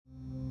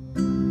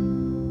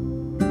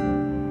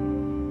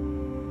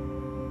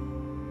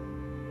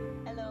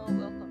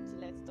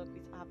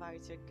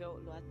with your girl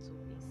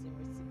Luatomi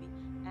Simrasibi,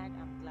 and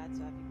I'm glad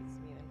to have you with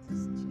me on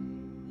this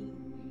journey.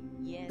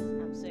 Yes,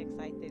 I'm so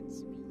excited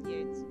to be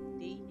here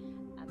today.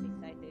 I'm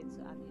excited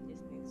to have you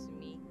listening to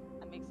me.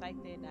 I'm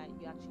excited that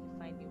you actually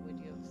find it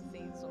worthy of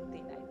saying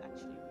something that is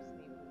actually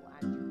reasonable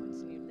and you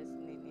continue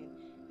listening in.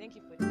 Thank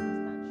you for the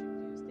constant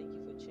reviews. Thank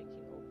you for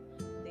checking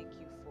up. Thank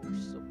you for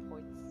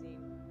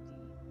supporting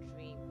the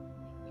dream.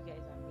 You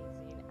guys are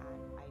amazing and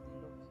I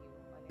love you.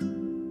 Honestly, I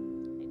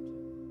do.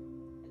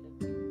 I love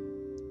you.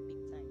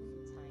 Big time,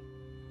 full time.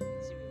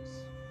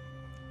 Serious.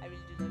 I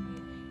really do love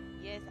you.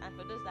 Yes, and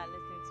for those that are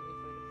listening to me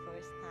for the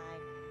first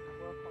time, I'm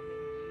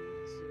welcoming you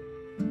to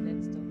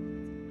Let's Talk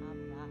with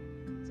Abba.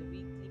 It's a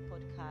weekly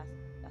podcast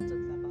that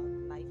talks about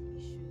life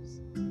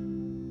issues.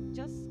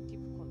 Just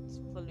keep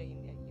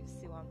following it. You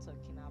see what I'm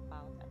talking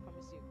about. I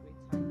promise you a great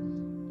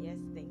time. Yes,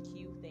 thank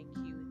you, thank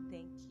you,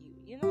 thank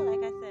you.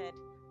 Like I said,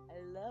 I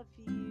love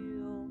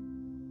you.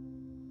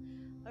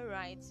 All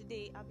right,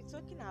 today I'll be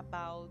talking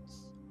about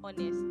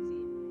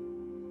honesty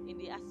in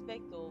the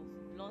aspect of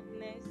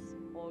bluntness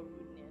or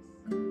rudeness.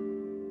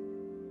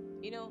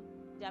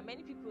 There are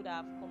many people that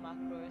have come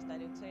across that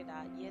they'll tell you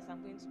that yes,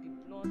 I'm going to be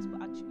blunt,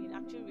 but actually, in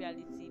actual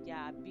reality, they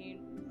are being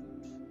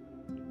rude.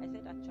 I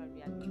said actual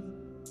reality.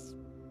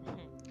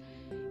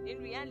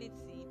 In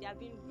reality, they are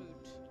being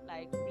rude,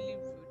 like really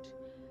rude.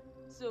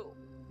 So,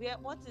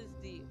 what is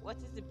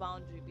the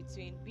boundary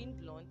between being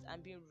blunt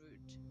and being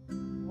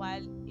rude,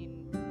 while you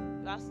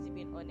are still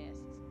being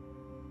honest?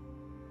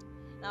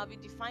 Now, I'll be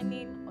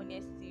defining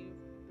honesty,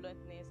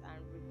 bluntness,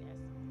 and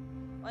rudeness.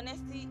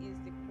 Honesty is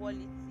the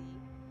quality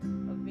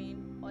of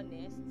being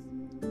honest,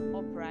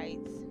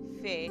 upright,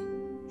 fair,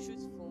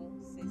 truthful,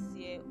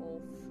 sincere, or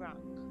frank.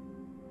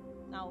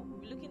 Now, we'll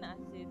be looking at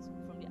it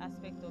from the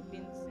aspect of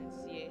being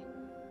sincere,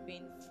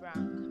 being frank,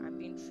 and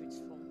being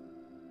truthful.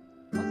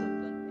 What of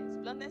bluntness?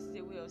 Bluntness is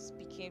a way of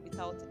speaking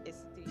without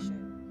hesitation.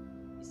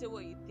 You say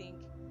what you think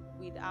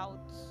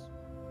without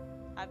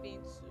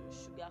having to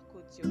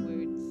sugarcoat your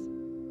words.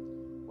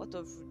 What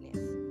of rudeness?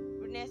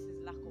 Rudeness is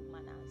lack of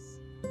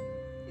manners.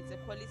 It's a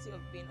quality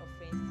of being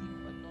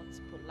offensive or not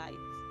polite.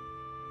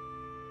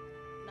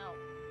 Now,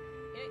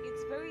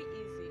 it's very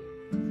easy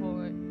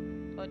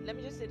or let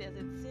me just say there's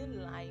a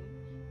thin line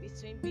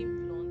between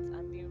being blunt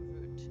and being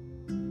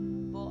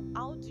rude. But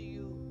how do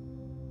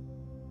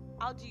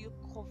you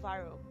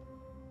cover up,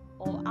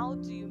 or how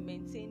do you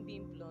maintain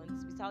being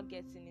blunt without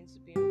getting into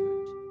being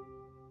rude?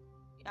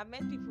 I've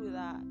met people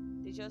that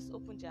they just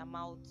open their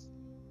mouth,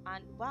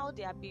 and while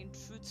they are being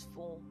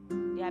truthful,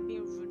 they are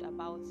being rude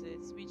about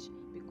it, which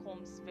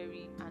becomes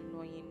very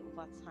annoying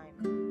over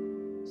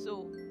time.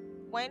 So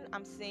when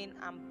I'm saying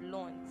I'm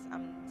blunt,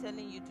 I'm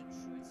telling you the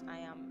truth. I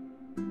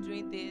am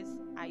doing this.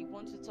 I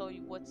want to tell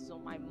you what's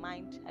on my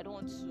mind. I don't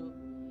want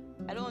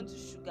to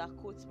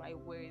sugarcoat my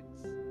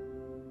words.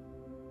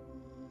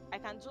 I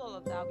can do all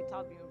of that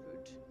without being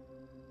rude.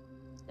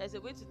 There's a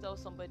way to tell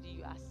somebody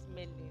you are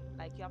smelling,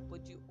 like you have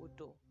body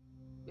odor,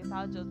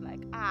 without just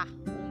like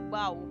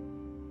wow.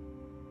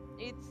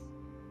 It's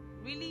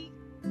really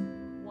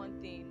one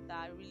thing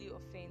that really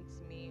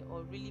offends me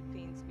or really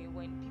pains me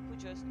when people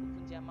just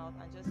open their mouth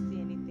and just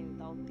say anything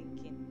without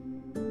thinking.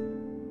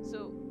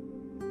 So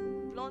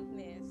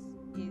bluntness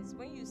is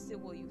when you say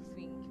what you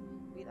think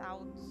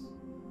without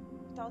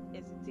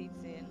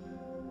hesitating.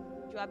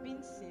 You are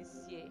being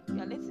sincere.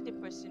 You are letting the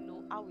person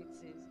know how it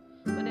is.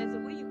 But there's a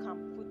way you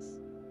can put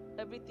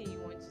everything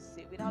you want to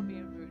say without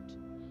being rude.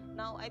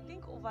 Now, I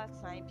think over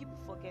time, people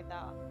forget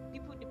that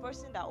the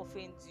person that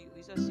offends you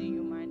is also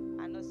human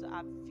and also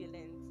have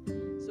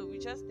feelings. So we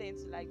just tend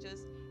to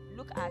just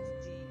look at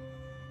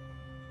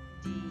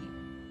the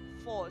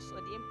force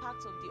or the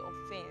impact of the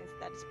offense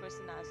that this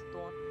person has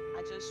done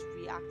and just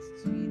react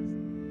to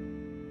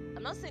it.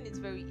 I'm not saying it's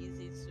very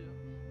easy to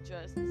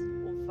just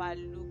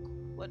overlook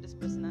what this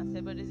person has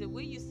said, but there's a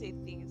way you say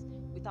things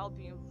without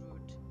being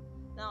rude.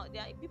 Now,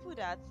 there are people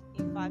that,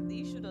 in fact,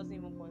 the issue doesn't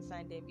even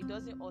concern them. It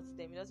doesn't hurt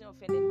them. It doesn't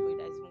offend anybody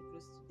that is even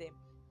close to them.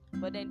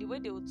 But then the way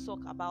they would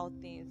talk about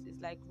things is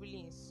like really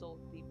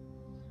insulting.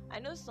 I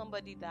know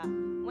somebody that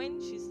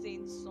when she's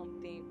saying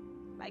something,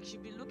 like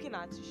she'll be looking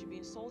at you, she'll be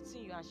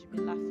insulting you, and she'll be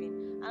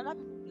laughing, and other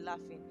people will be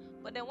laughing.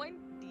 But then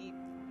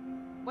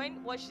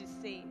when what she's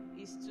saying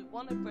is to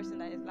one person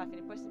that is laughing,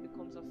 the person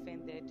becomes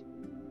offended.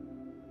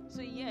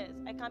 So yes,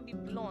 I can be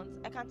blunt.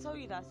 I can tell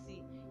you that,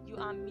 see, you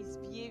are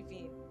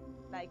misbehaving.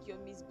 Like your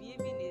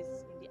misbehaving is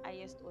in the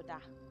highest order.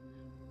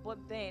 But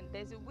then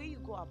there's a way you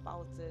go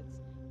about it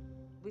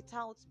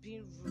without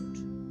being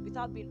rude,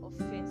 without being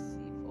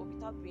offensive, or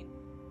without being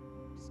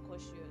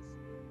discourteous.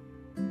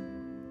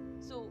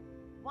 So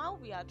while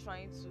we are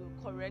trying to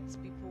correct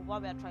people,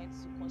 while we are trying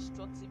to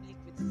constructively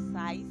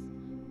criticize,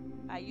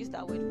 I use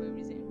that word for a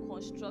reason,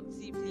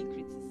 constructively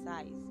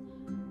criticize,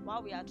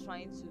 while we are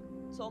trying to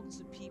talk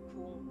to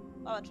people,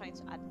 while we're trying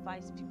to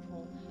advise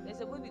people, there's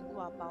a way we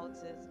go about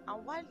it.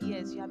 And while,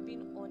 yes, you are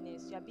being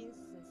honest, you are being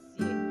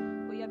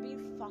sincere, but you are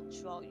being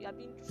factual, you are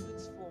being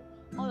truthful,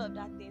 all of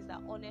that things that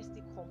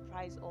honesty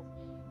comprise of.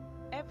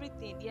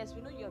 Everything, yes,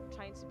 we know you're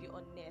trying to be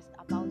honest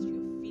about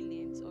your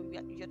feelings or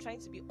you're trying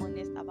to be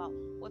honest about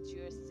what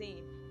you're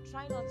saying,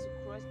 try not to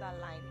cross that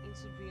line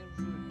into being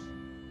rude.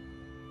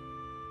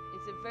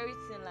 It's a very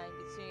thin line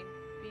between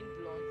being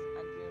blunt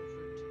and being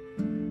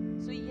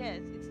rude. So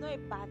yes, it's not a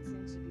bad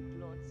thing to be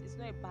blunt. It's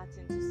not a bad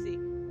thing to say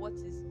what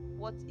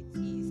it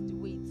is the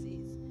way it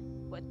is.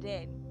 But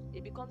then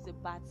it becomes a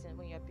bad thing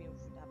when you're being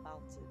rude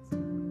about it.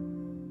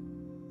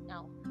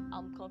 Now,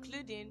 I'm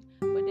concluding,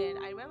 but then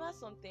I remember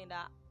something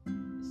that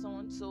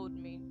someone told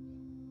me.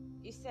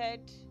 He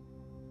said,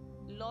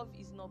 love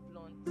is not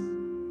blunt.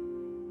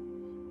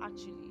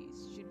 Actually, it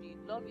should be,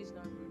 love is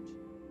not rude.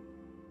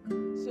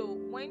 So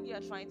when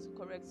you're trying to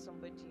correct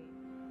somebody,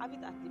 have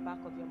it at the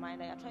back of your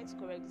mind that you're trying to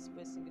correct this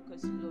person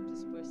because you love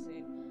this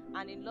person.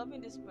 And in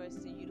loving this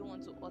person, you don't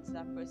want to hurt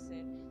that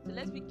person. So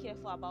let's be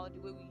careful about the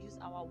way we use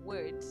our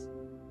words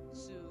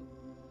to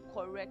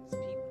correct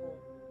people.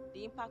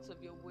 The impact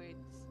of your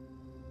words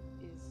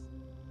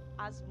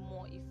has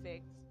more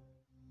effect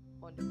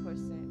on the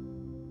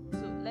person.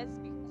 So let's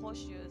be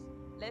cautious.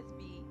 Let's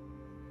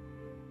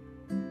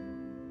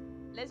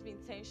be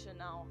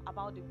intentional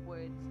about the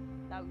words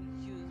that we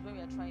use when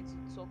we are trying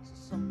to talk to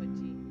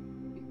somebody,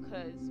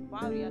 because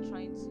while we are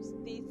trying to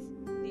state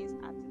things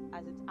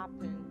as it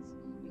happens,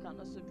 we can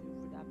also be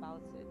rude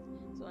about it.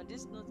 So on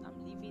this note,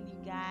 I'm leaving you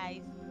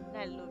guys, and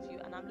I love you,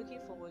 and I'm looking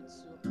forward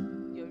to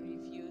your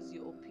reviews,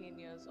 your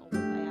opinions on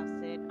what I have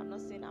said. I'm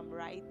not saying I'm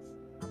right,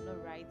 I'm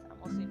not right, I'm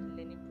also in the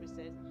learning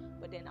process,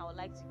 but then I would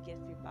like to get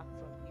feedback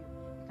from you.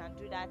 You can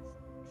do that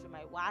through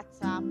my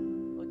WhatsApp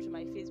or through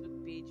my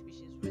Facebook page,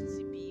 which is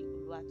RuthCB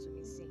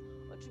Oluwatomisin,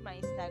 or through my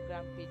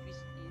Instagram page, which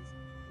is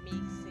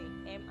Mixin,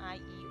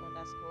 MIE_XIN.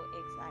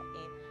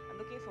 I'm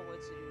looking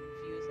forward to the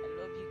reviews. I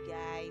love you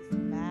guys.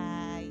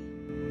 Bye.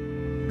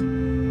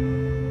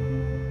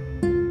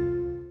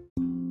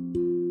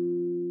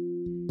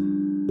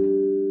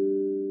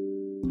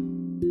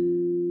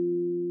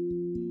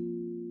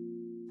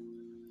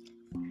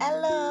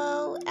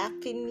 Hello,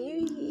 Happy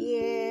New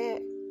Year.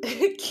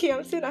 Okay,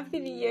 I'm saying Happy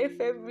New Year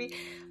February,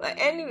 but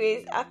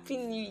anyways, Happy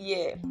New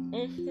Year.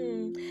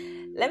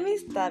 Let me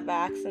start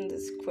by asking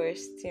this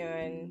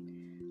question.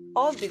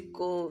 All the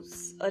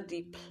goals, all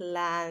the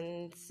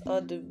plans,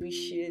 all the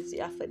wishes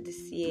you have for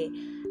this year,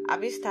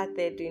 have you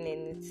started doing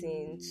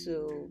anything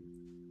to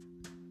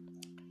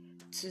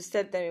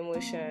set them in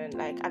motion?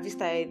 Like, have you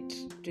started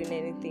doing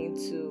anything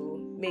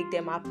to make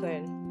them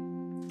happen?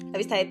 Have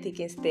you started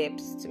taking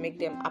steps to make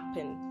them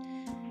happen?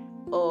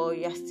 Or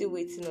you are still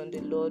waiting on the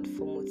Lord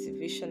for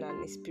motivation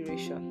and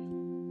inspiration?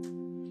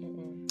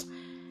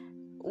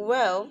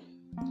 Well,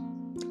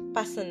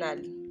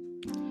 personally,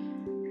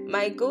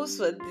 my goals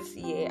for this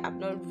year, I've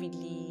not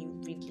really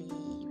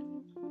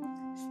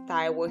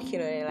started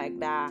working on it like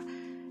that,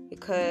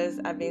 because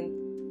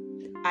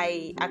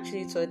I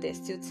actually thought there's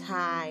still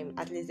time.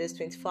 At least there's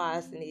 24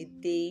 hours in a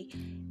day,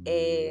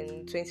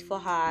 and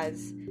 24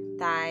 hours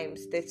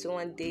times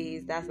 31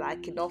 days, that's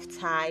like enough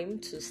time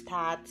to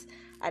start.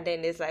 And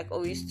then there's like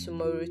always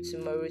tomorrow.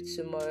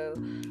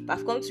 But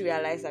I've come to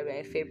realize that we're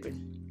in February,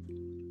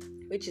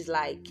 which is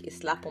like a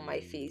slap on my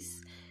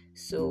face.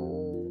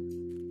 So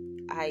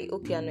I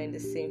hope you're not in the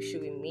same shoe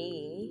with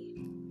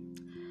me.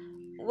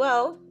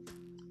 Well,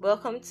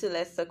 welcome to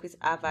Let's Talk with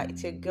Ava.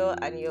 It's your girl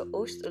and your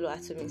host,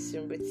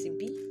 Oluwatomisin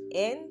RuthCB,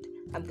 and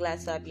I'm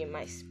glad to have you in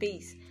my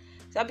space.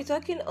 So I'll be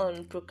talking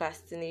on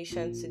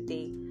procrastination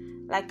today.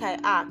 Like I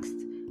asked,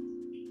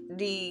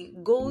 the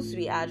goals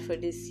we had for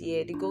this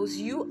year, the goals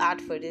you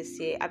had for this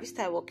year, have you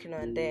started working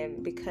on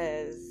them?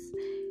 Because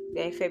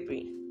we're in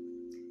February.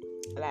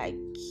 Like,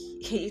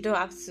 you don't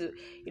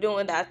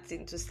want that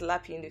thing to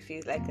slap you in the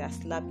face like that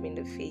slap me in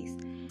the face.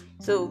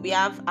 So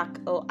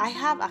I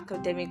have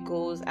academic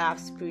goals, I have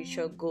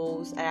spiritual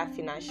goals, I have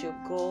financial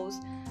goals,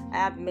 I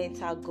have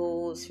mental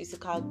goals,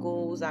 physical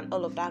goals, and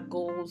all of that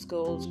goals.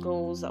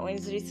 And when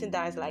it's written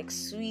down, it's like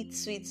sweet.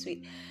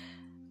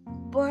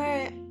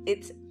 But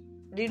it's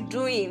the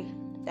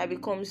doing that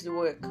becomes the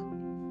work.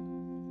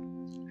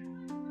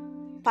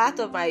 Part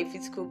of my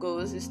physical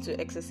goals is to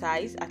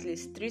exercise at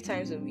least 3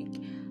 times a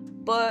week.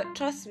 But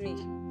trust me,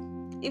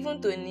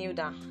 even to kneel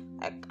down,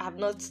 I've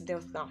not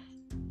knelt down.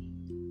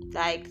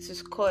 Like to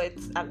squat,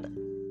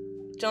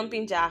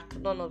 jumping jack,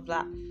 none of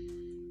that.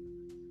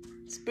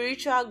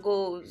 Spiritual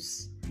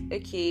goals,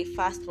 okay,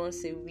 fast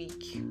once a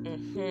week.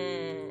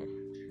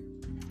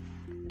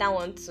 That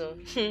one too.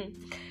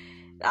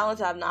 That one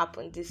have not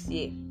happened this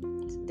year.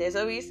 There's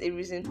always a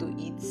reason to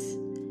eat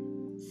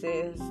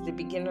since the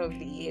beginning of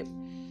the year.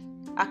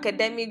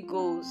 Academic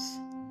goals,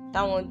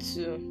 that one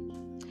too.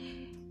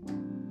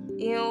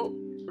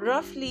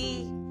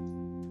 Roughly,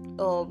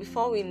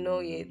 before we know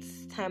it,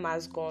 time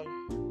has gone.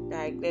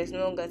 Like, there's no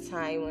longer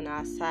time on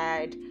our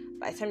side.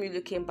 By the time you're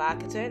looking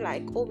back, it's already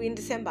like, we're in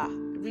December.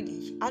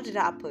 Really? How did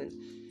that happen?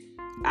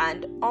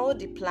 And all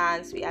the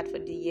plans we had for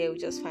the year, we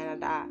just find out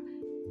that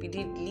we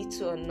did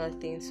little or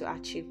nothing to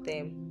achieve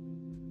them.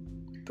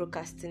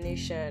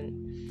 Procrastination.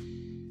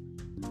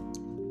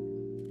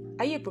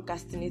 Are you a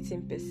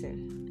procrastinating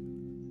person?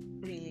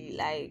 Really,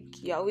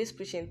 like, you're always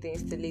pushing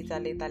things to later,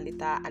 and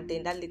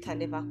then that later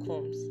never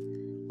comes.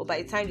 but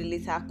by the time the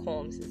later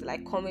comes, it's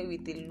like coming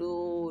with a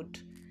load,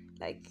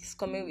 like it's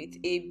coming with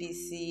A, B,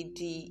 C,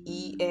 D,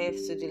 E, F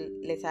to the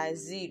letter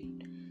Z,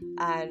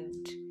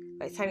 and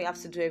by the time you have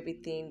to do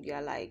everything, you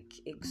are like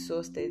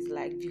exhausted,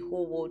 like the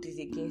whole world is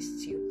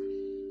against you.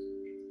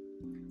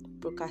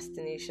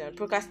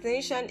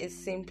 Procrastination is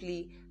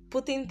simply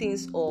putting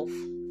things off.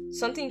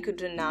 Something you could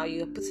do now,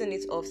 you're putting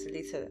it off to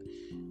later.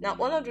 Now,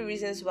 one of the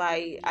reasons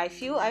why I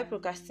feel I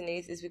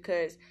procrastinate is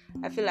because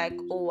I feel like,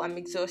 I'm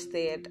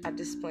exhausted at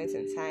this point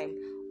in time,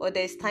 or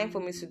there's time for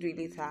me to do it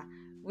later,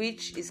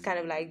 which is kind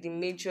of like the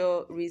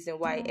major reason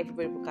why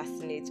everybody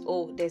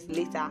procrastinates. There's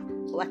later.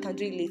 I can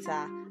do it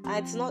later.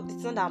 It's not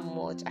that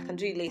much. I can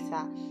do it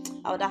later.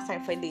 That's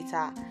time for it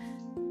later.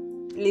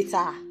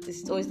 Later.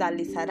 It's always that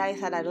later. That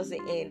later that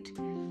doesn't end.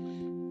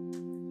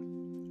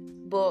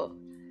 But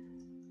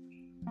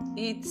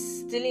it's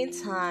stealing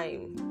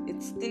time.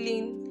 It's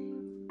stealing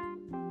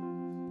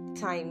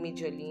time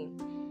majorly.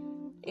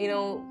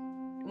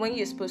 When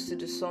you're supposed to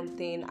do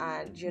something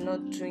and you're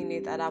not doing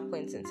it at that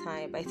point in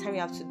time, by the time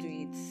you have to do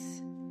it,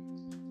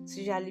 it's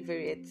usually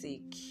very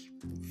hectic.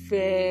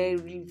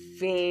 Very,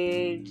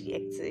 very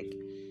hectic.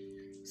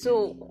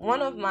 So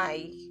one of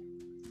my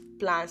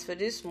plans for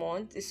this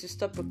month is to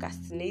stop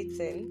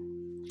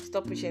procrastinating,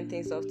 stop pushing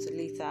things off to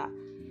later.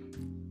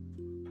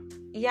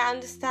 I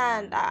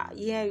understand that,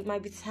 you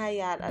might be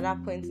tired at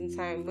that point in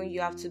time when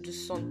you have to do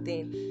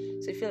something.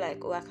 So you feel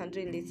like, I can do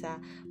it later.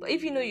 But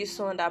if you know you're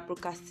someone that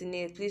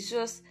procrastinates, please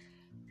just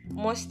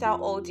muster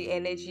all the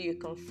energy you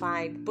can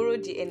find. Borrow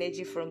the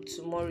energy from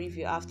tomorrow if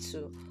you have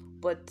to.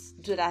 But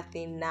do that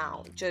thing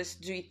now.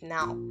 Just do it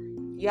now.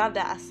 You have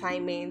that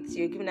assignment.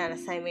 You're given an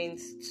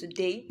assignment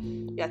today.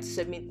 You have to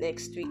submit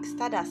next week.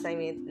 Start the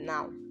assignment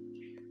now.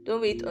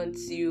 Don't wait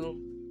until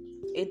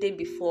a day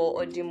before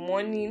or the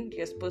morning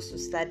you're supposed to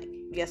submit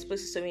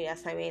your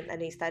assignment and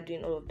then you start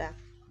doing all of that.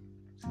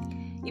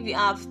 If you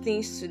have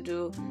things to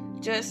do,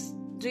 just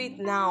do it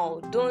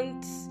now.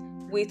 Don't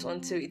wait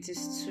until it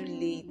is too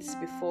late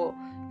before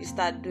you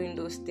start doing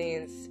those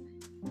things.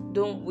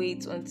 Don't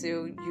wait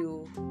until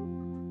you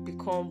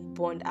become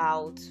burned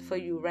out before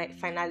you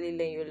finally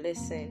learn your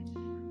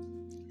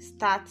lesson.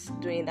 Start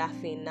doing that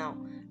thing now.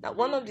 Now,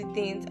 one of the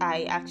things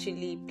I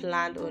actually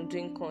planned on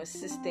doing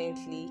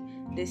consistently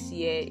this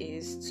year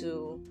is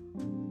to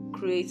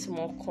create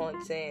more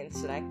content,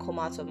 so like come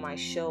out of my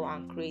shell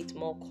and create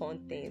more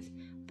content.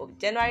 But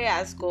January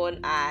has gone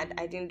and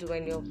I didn't do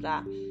any of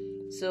that.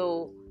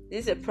 So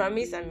this is a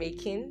promise I'm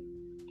making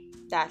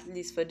that at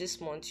least for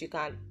this month, you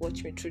can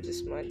watch me through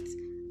this month.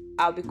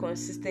 I'll be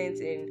consistent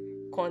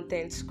in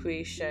content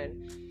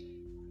creation.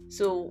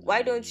 So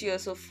why don't you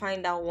also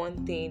find out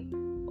one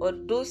thing or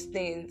those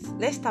things?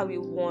 Let's start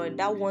with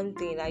that one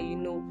thing that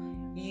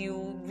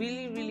you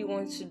really, really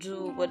want to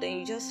do, but then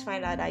you just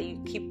find out that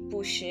you keep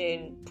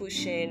pushing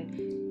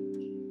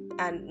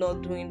and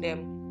not doing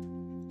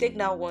them. Take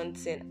that one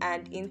thing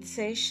and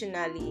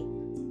intentionally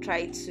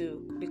try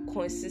to be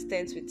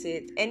consistent with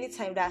it.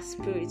 Anytime that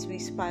spirit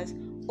whispers,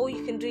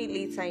 you can do it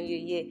later in your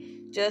year,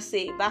 just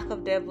say, back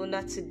of devil,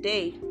 not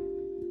today.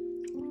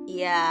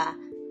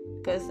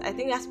 Because I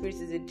think that spirit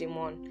is a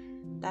demon.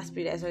 That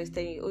spirit is always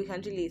telling you, you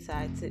can do it later.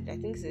 I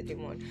think it's a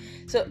demon.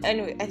 So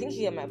anyway, I think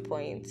you get my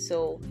point.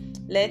 So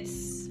let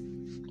us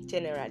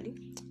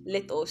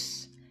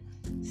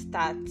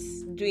start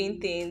doing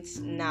things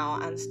now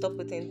and stop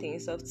putting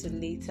things off to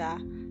later,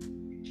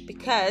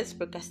 because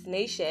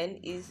procrastination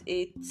is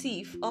a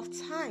thief of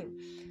time.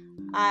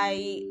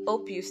 I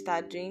hope you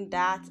start doing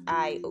that.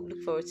 I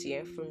look forward to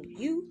hearing from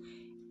you,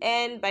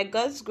 and by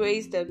God's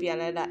grace there'll be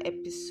another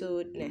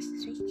episode next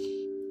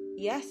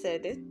week. I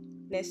said it,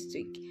 next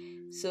week.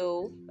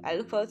 So I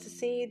look forward to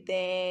seeing you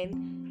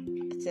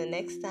then. Until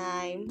next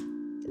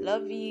time,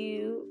 love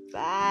you,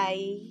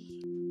 bye.